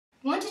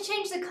to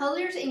change the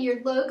colors in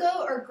your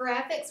logo or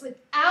graphics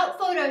without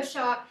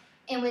Photoshop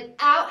and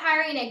without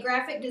hiring a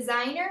graphic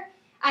designer?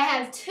 I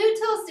have 2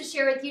 tools to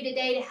share with you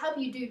today to help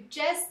you do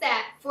just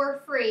that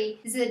for free.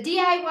 This is a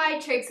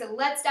DIY trick, so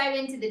let's dive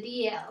into the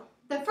DL.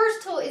 The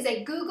first tool is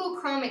a Google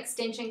Chrome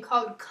extension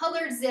called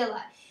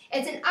Colorzilla.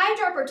 It's an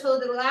eyedropper tool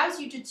that allows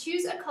you to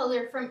choose a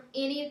color from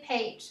any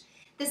page.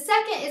 The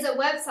second is a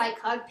website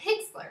called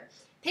Pixlr.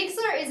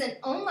 Pixlr is an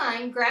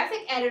online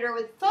graphic editor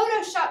with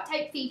Photoshop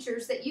type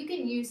features that you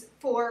can use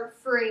for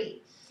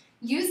free.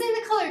 Using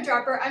the color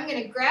dropper, I'm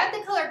going to grab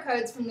the color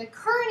codes from the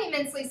current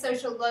Immensely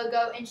Social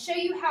logo and show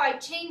you how I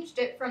changed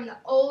it from the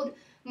old,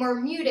 more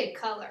muted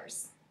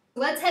colors.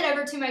 Let's head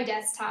over to my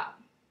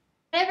desktop.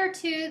 Head over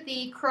to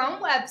the Chrome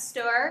Web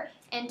Store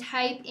and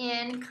type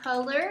in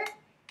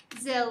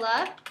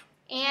Colorzilla.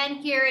 And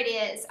here it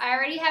is. I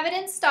already have it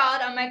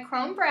installed on my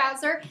Chrome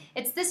browser.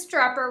 It's this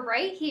dropper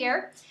right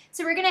here.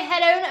 So we're going to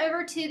head on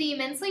over to the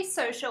Immensely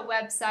Social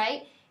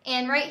website,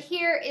 and right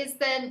here is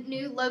the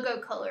new logo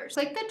colors.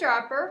 Click the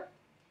dropper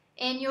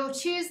and you'll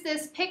choose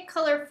this Pick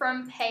Color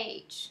From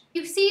page.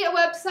 You see a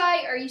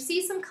website or you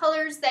see some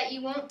colors that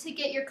you want to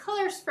get your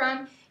colors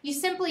from, you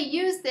simply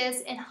use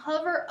this and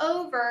hover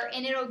over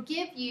and it'll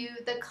give you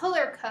the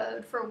color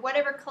code for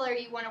whatever color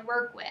you want to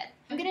work with.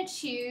 I'm going to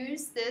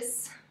choose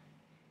this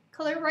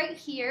color right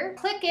here,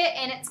 click it,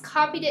 and it's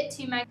copied it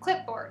to my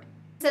clipboard.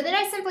 So then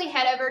I simply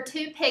head over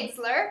to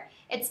Pixlr.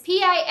 It's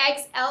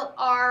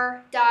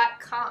Pixlr.com.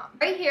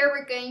 Right here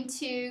we're going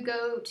to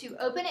go to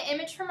open an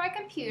image from my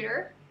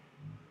computer.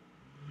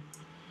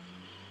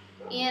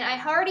 And I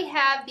already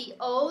have the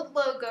old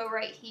logo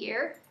right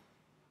here.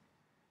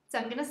 So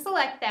I'm going to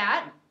select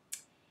that.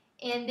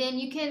 And then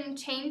you can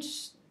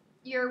change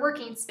your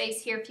working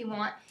space here if you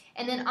want.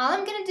 And then all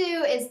I'm going to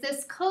do is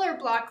this color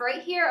block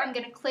right here, I'm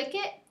going to click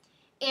it.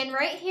 And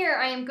right here,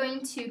 I am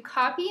going to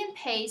copy and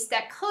paste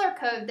that color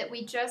code that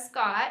we just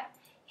got,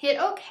 hit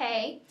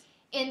OK,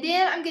 and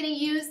then I'm going to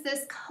use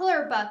this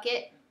color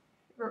bucket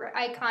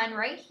icon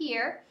right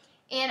here,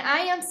 and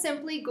I am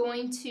simply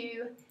going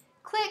to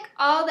click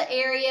all the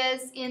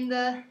areas in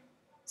the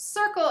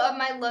circle of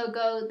my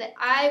logo that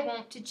I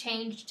want to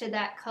change to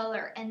that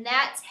color, and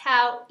that's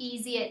how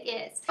easy it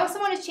is. I also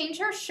want to change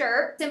her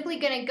shirt. Simply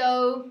going to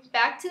go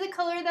back to the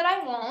color that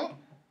I want.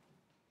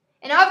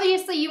 And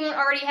obviously you won't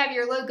already have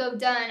your logo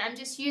done. I'm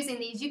just using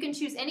these. You can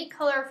choose any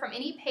color from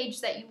any page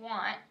that you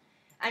want.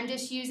 I'm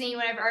just using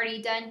what I've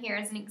already done here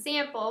as an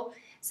example.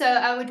 So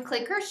I would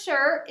click her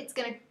shirt. It's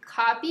going to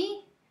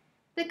copy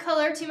the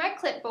color to my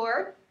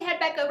clipboard. Head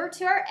back over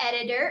to our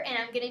editor and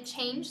I'm going to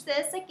change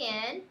this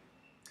again.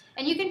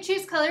 And you can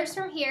choose colors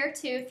from here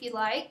too if you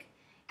like.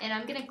 And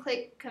I'm going to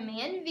click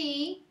Command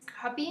V,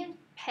 copy and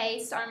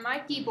paste on my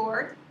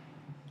keyboard.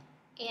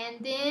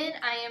 And then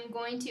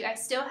I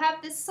still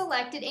have this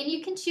selected, and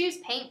you can choose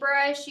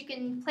paintbrush, you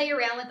can play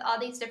around with all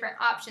these different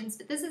options,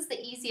 but this is the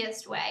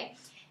easiest way.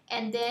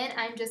 And then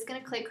I'm just going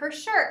to click her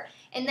shirt.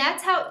 And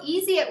that's how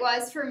easy it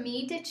was for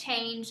me to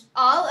change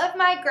all of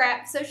my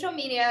social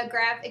media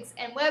graphics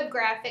and web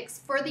graphics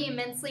for the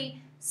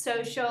Immensely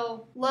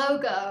Social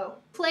logo.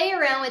 Play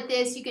around with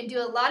this, you can do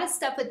a lot of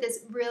stuff with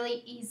this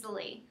really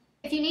easily.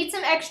 If you need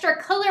some extra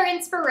color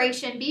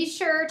inspiration, be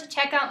sure to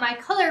check out my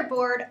color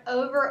board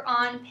over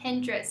on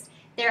Pinterest.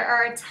 There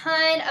are a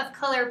ton of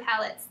color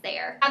palettes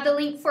there. I have the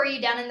link for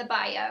you down in the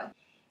bio.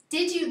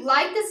 Did you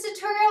like this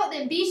tutorial?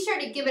 Then be sure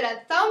to give it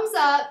a thumbs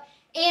up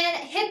and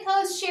hit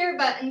those share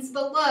buttons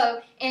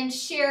below and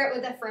share it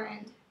with a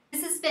friend.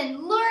 This has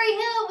been Lori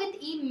Hill with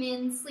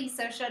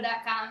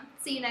ImmenselySocial.com.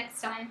 See you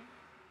next time.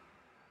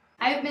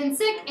 I've been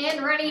sick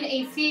and running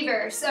a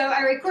fever, so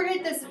I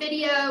recorded this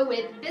video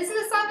with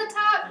business on the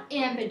top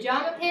and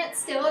pajama pants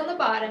still on the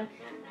bottom.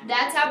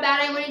 That's how bad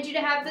I wanted you to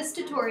have this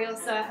tutorial,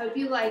 so I hope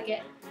you like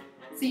it.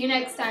 See you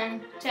next time.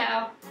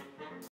 Ciao.